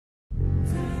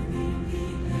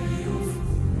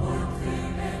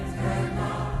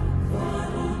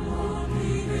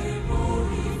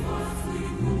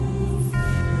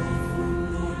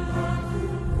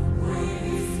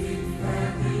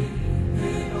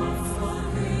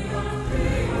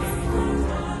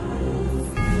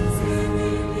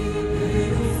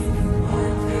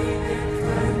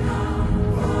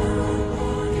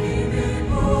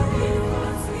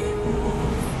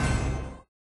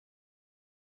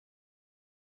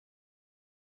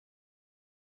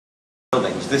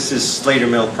buildings. This is Slater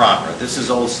Mill proper. This is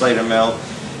old Slater Mill,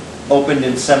 opened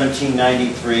in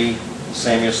 1793.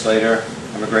 Samuel Slater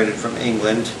immigrated from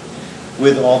England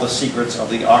with all the secrets of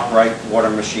the arkwright water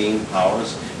machine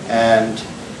powers, and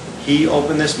he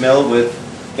opened this mill with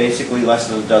basically less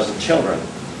than a dozen children.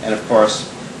 And of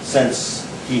course, since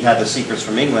he had the secrets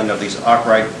from England of these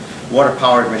arkwright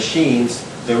water-powered machines,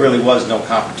 there really was no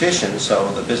competition,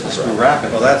 so the business grew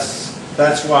rapidly. Well,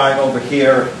 that's why over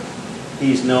here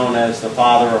he's known as the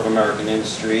father of American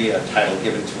industry, a title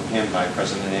given to him by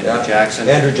President Andrew Jackson.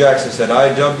 Andrew Jackson said,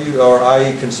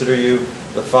 I consider you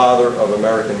the father of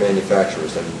American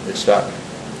manufacturers, and it stuck.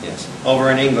 Yes. Over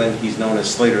in England, he's known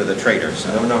as Slater the Trader.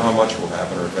 So I don't know how much will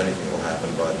happen or if anything will happen,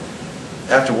 but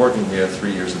after working here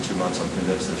 3 years and 2 months, I'm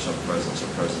convinced there's some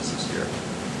presences here.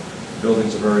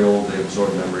 Buildings are very old, they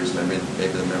absorb memories, maybe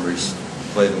the memories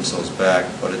play themselves back,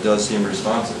 but it does seem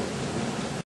responsive.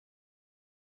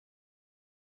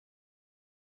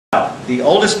 The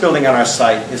oldest building on our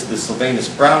site is the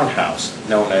Sylvanus Brown House,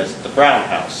 known as the Brown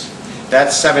House.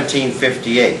 That's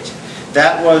 1758.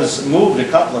 That was moved a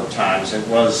couple of times. It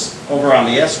was over on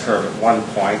the S-curve at one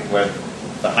point where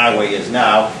the highway is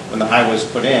now. When the highway was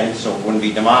put in, so it wouldn't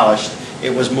be demolished,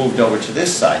 it was moved over to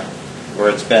this site, where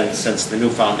it's been since the new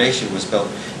foundation was built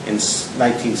in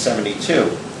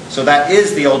 1972. So that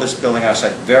is the oldest building on our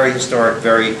site. Very historic,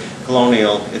 very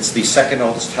colonial. It's the second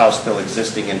oldest house still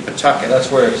existing in Pawtucket. That's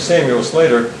where Samuel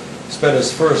Slater spent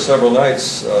his first several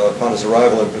nights upon his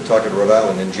arrival in Pawtucket, Rhode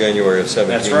Island in January of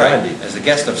 1790. That's right, as a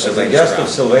guest of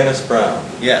Sylvanus Brown.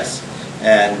 Yes.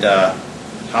 And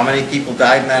how many people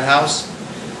died in that house?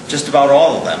 Just about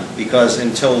all of them, because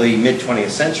until the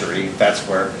mid-20th century, that's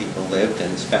where people lived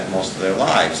and spent most of their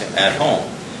lives at home.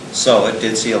 So it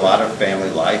did see a lot of family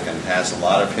life and has a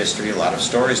lot of history, a lot of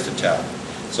stories to tell.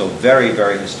 So very,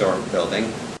 very historic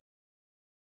building.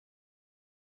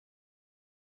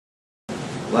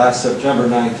 Last September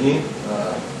 19th,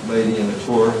 a lady in the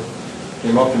tour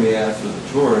came up to me after the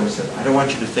tour and said, I don't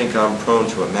want you to think I'm prone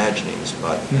to imaginings,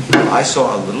 but I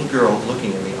saw a little girl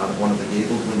looking at me out of one of the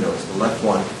gabled windows, the left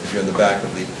one, if you're in the back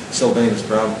of the Sylvanus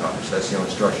Brown cottage. That's the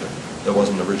only structure that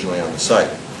wasn't originally on the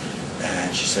site.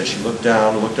 And she said she looked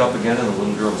down, looked up again, and the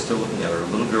little girl was still looking at her, a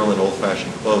little girl in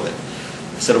old-fashioned clothing.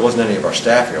 I said it wasn't any of our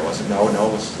staff here. I said, no, it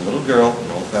was a little girl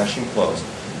in old-fashioned clothes.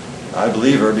 I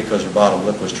believe her because her bottom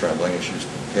lip was trembling and she was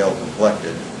pale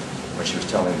complected when she was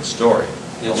telling the story.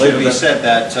 It should be said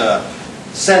that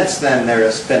since then there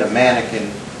has been a mannequin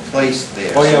placed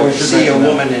there. Oh yeah, so we should see a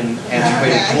woman in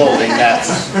antiquated clothing.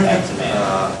 That's a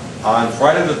man. On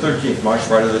Friday the 13th,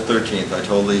 Friday the 13th, I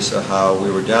told Lisa how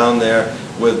we were down there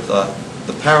with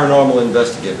the Paranormal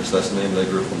Investigators. That's the name of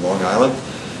the group from Long Island.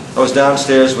 I was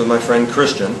downstairs with my friend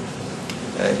Christian.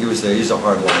 He was there. He's a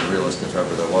hardline realist, if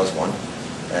ever there was one.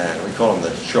 And we call him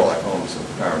the Sherlock Holmes of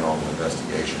paranormal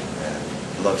investigation. And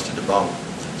he loves to debunk.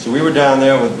 So we were down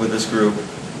there with this group,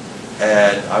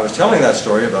 and I was telling that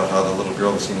story about how the little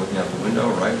girl was seen looking out the window.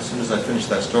 Right as soon as I finished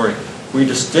that story, we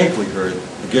distinctly heard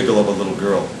the giggle of a little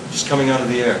girl just coming out of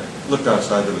the air. Looked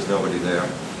outside, there was nobody there.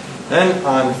 Then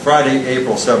on Friday,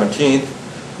 April 17th,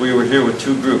 we were here with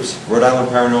two groups, Rhode Island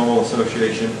Paranormal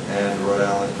Association and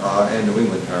New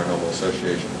England Paranormal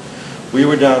Association. We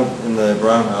were down in the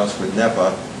Brown House with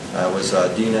N.E.A.R. It was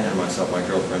Dina and myself, my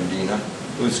girlfriend Dina,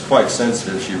 who's quite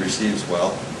sensitive. She receives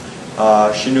well.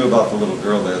 She knew about the little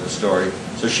girl there, the story.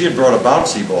 So she had brought a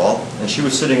bouncy ball, and she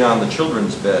was sitting on the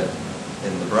children's bed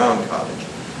in the Brown cottage.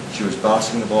 She was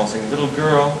bouncing the ball, saying, little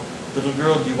girl,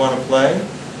 do you want to play?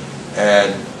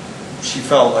 And she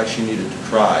felt like she needed to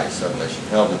cry suddenly. She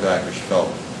held it back because she felt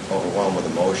overwhelmed with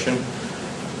emotion.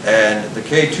 And the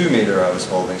K2 meter I was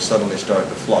holding suddenly started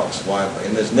to flux wildly.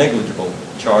 And there's negligible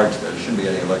charge there. There shouldn't be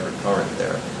any electric current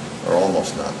there, or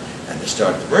almost none. And it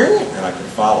started to ring, and I could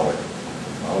follow it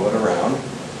around.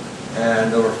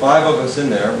 And there were 5 of us in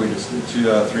there. We just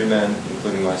 3 men,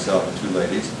 including myself, and 2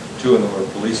 ladies. 2 of them were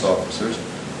police officers.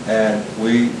 And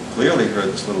we clearly heard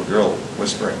this little girl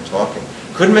whispering, talking.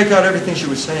 Couldn't make out everything she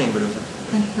was saying, but it was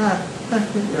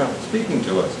like, speaking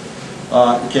to us.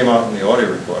 It came out in the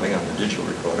audio recording, on the digital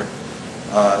recorder.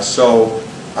 So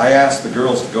I asked the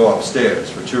girls to go upstairs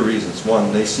for 2 reasons.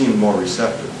 One, they seemed more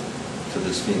receptive to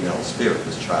this female spirit,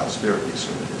 this child spirit, we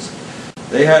assume it is.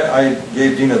 I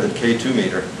gave Dina the K2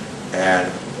 meter,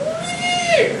 and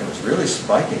it was really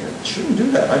spiking. It shouldn't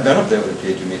do that. I've been up there with a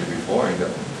K2 meter before and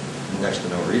got next to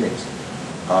no readings.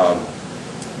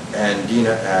 And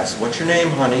Dina asked, what's your name,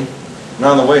 honey? And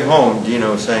on the way home, Dina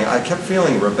was saying, I kept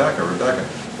feeling Rebecca.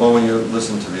 Well, when you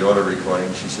listen to the audio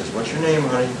recording, she says, what's your name,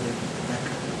 honey?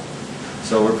 Rebecca.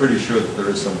 So we're pretty sure that there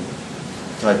is some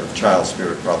type of child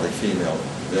spirit, probably female,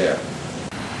 there.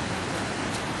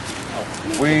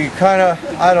 We kind of,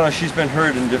 I don't know, she's been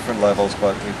heard in different levels,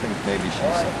 but we think maybe she's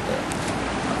up there.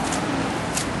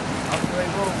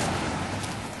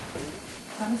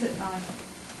 Time is it 9?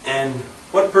 And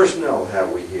what personnel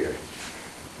have we here?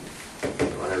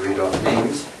 Want to read off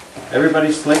names?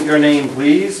 Everybody slate your name,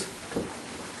 please.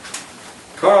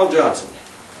 Carl Johnson.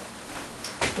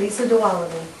 Lisa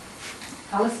Dwality.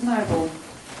 Alison Noble.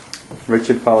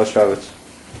 Richard Polishowitz.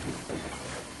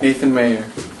 Nathan Mayer.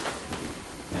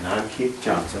 And I'm Keith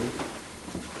Johnson.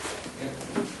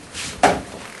 I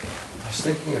was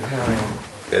thinking of having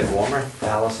bed warmer.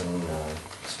 Alison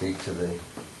speak to the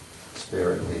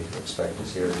spirit. We expect to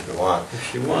see her if you want.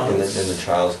 If she wants. In the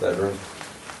child's bedroom.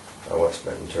 I was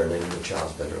turned into the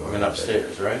child's bedroom. I mean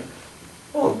upstairs, right?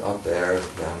 Oh, up there,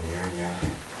 down here, yeah.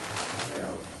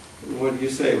 What do you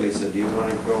say, Lisa? Do you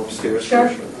want to go upstairs? Sure.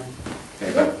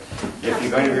 Okay, but if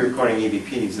you're going to be recording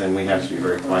EVPs, then we have to be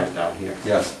very quiet down here.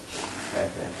 Yes.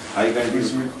 Okay. Are you going to be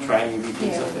trying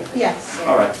EVPs up there? Yes.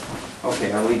 All right.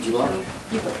 Okay, I'll lead you on.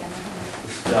 You put them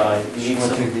You need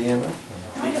Want to some... take the EMF?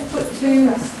 I have put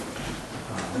 2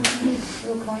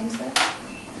 little coins there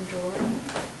and draw them.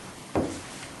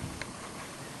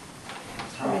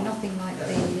 It's probably nothing like the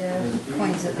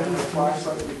coins that they used to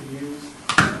use.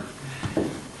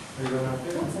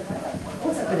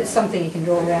 But it's something you can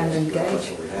draw around and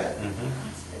gauge.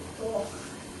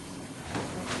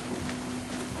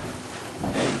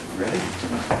 Okay, ready?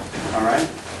 All right.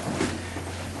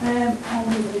 I'll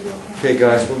move the video camera. Okay,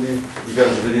 guys, you got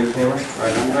the video camera? All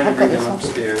right, I'm going to I've got bring this them one.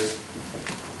 upstairs.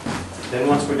 Then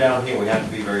once we're down here, we have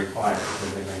to be very quiet.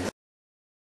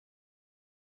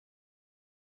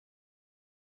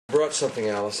 I brought something,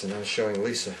 Alison. I was showing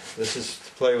Lisa. This is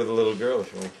to play with a little girl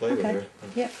if you want to play with her.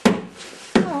 Yep.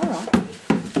 Oh, all right.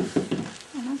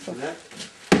 Oh, nice one.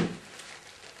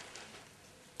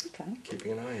 Okay.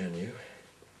 Keeping an eye on you.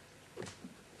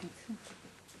 Excellent.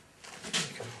 There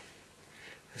you go.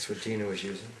 That's what Dina was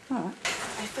using. All right.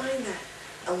 I find that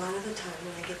a lot of the time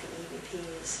when I get the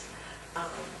EVPs, my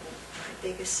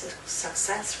biggest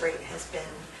success rate has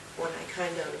been when I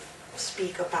kind of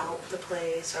speak about the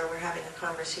plays or we're having a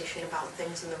conversation about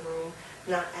things in the room,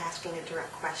 not asking a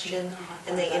direct question, No, I find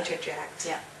and they that. interject.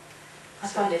 Yeah. I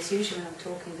find it's usually when I'm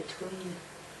talking between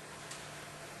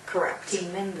Correct.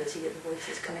 team members, you get the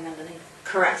voices coming underneath.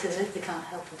 Correct. It's as if they can't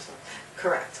help themselves.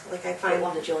 Correct. Like I They find,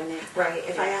 want to join in. right,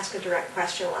 if I Yeah. ask a direct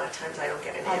question, a lot of times I don't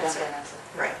get an I don't answer. get an answer.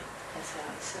 Right. That's how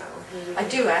it's. So I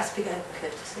do ask because of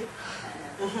courtesy.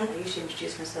 Mhm. I usually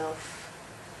introduce myself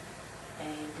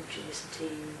and introduce the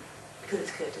team because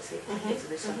it's courtesy. Mhm.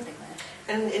 There's something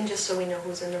there. And just so we know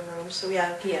who's in the room, so we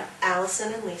have Yeah.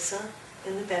 Alison and Lisa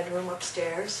in the bedroom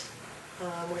upstairs.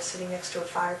 We're sitting next to a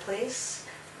fireplace.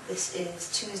 This is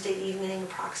Tuesday evening,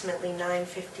 approximately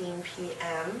 9:15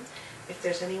 p.m. If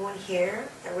there's anyone here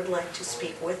that would like to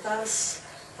speak with us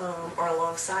or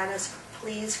alongside us,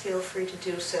 please feel free to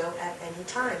do so at any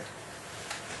time.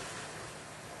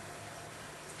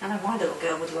 I know my little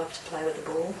girl would love to play with the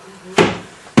ball.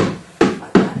 Mm-hmm.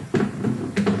 Like that.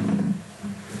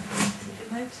 See if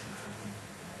it moves.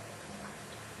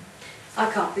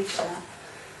 I can't reach that.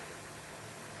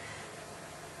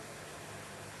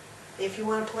 If you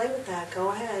want to play with that, go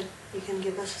ahead. You can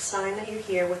give us a sign that you're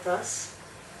here with us.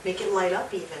 Make it light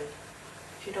up even,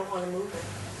 if you don't want to move it.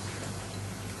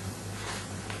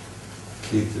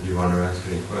 Keith, did you want to ask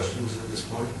any questions at this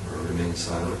point, or remain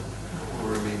silent?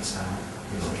 We'll remain silent.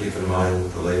 Well, keep in mind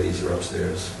that the ladies are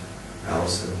upstairs.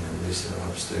 Alison and Lisa are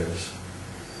upstairs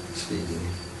speaking.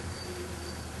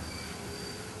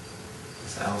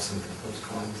 It's Alison put those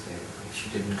coins there. She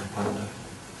didn't go under.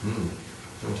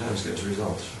 Sometimes gets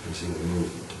results. You can see the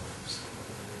movement.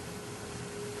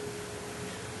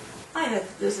 I heard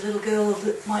there's a little girl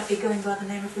that might be going by the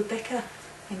name of Rebecca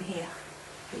in here,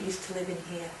 that used to live in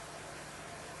here.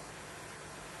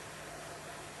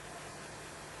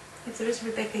 If there is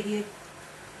Rebecca here,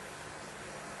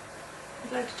 would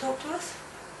you like to talk to us?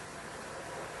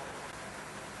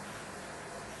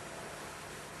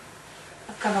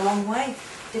 I've come a long way,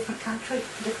 different country,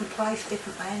 different place,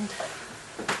 different land.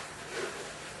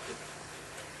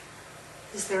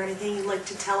 Is there anything you'd like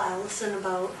to tell Alison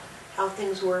about how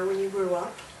things were when you grew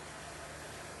up?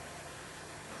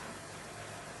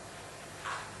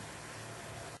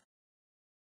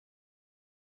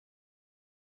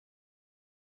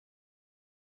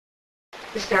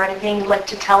 Is there anything you'd like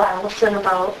to tell Alison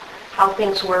about how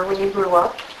things were when you grew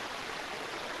up?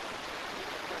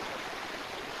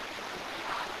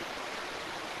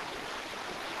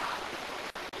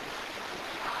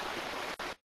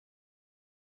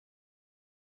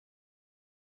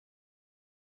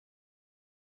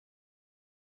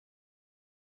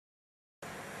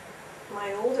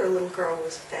 my older little girl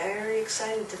was very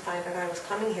excited to find out I was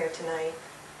coming here tonight.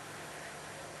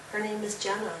 Her name is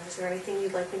Jenna. Is there anything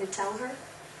you'd like me to tell her?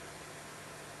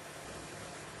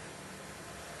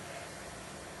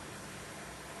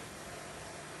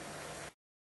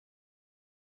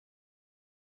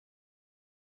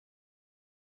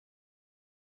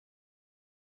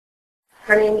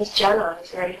 Her name is Jenna.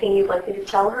 Is there anything you'd like me to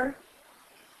tell her?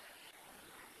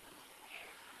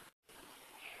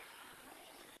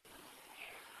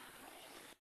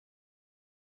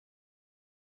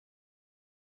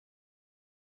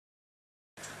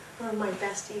 One of my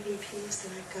best EVPs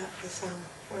that I got was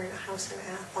we're in a house in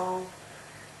Athol,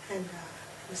 and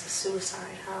it was a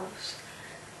suicide house,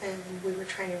 and we were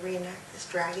trying to reenact this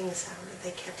dragging sound that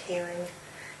they kept hearing,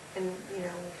 and we were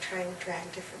trying to drag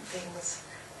different things,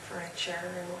 furniture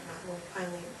and whatnot, and we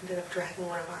finally ended up dragging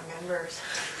one of our members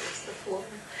across the floor,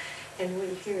 and what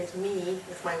you hear is me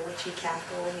with my witchy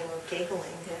cackle,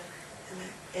 giggling,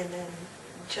 and then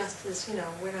just as,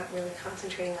 we're not really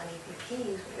concentrating on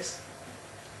EVPs, we're just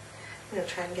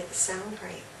trying to get the sound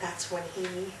right. That's when he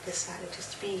decided to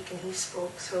speak, and he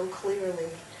spoke so clearly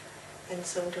and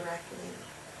so directly.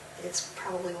 It's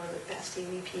probably one of the best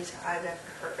EVPs I've ever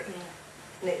heard. Yeah.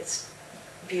 And it's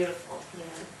beautiful. Yeah.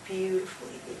 It's a beautiful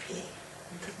EVP.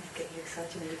 And doesn't it get you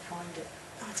excited when you find it?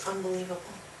 Oh, it's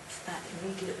unbelievable. It's that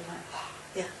immediately like,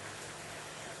 Yeah.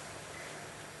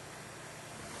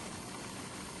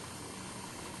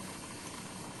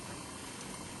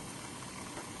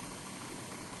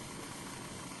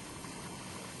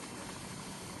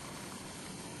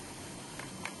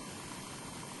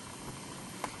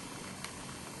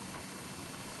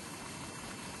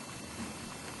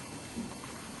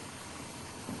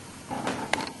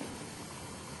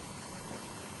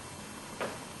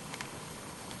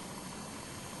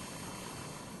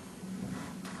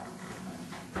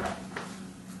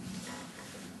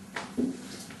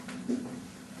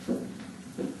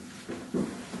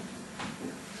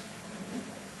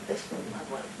 this one,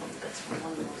 one of the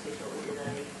ones we thought we did a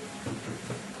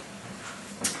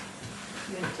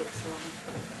lunatics one.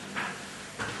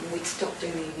 And we'd stopped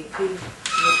doing the EVP, and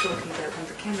we were talking about one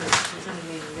of the cameras. It was only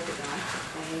me and the other guy,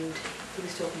 and he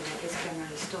was talking about his camera,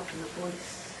 and he stopped, and the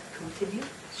voice continued.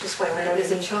 It's just when And it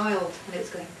was a child, and it was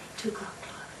going, 2 o'clock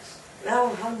close.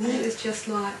 No, how And it neat. was just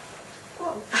like,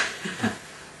 whoa.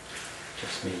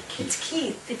 Just me, Keith. It's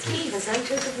Keith. It's Keith has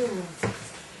entered the room.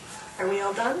 Are we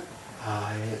all done?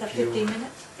 Is that 15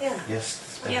 minutes? Yeah. Yes,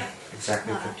 it's been Yeah.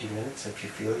 exactly Uh-huh. 15 minutes. If you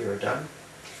feel you're done.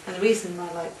 And the reason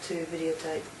I like to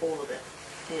videotape all of it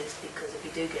is because if you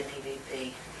do get an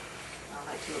EVP, I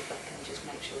like to look back and just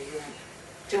make sure you're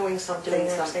Doing something. doing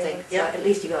or something. saying- So Yep. at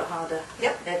least you got harder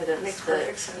Yep. evidence. Makes that-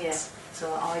 perfect sense. Yeah.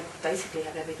 So I basically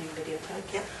have everything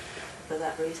videotaped Yep. for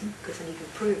that reason, because then you can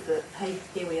prove that, hey,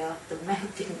 here we are, the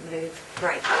man didn't move,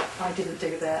 Right. I didn't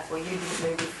do that, or you didn't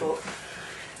move your foot.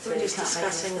 We're you just can't make a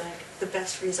discussing mistake. the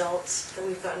best results that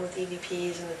we've gotten with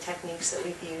EVPs and the techniques that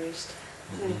we've used.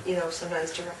 And,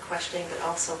 sometimes direct questioning, but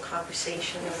also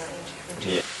conversation.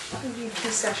 Yeah. EVP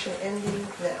session ending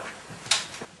now.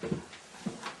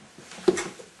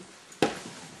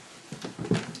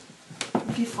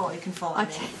 If you fall, you can fall.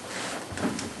 Okay.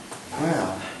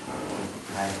 Well,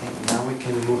 I think now we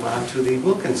can move on to the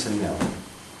Wilkinson Mill.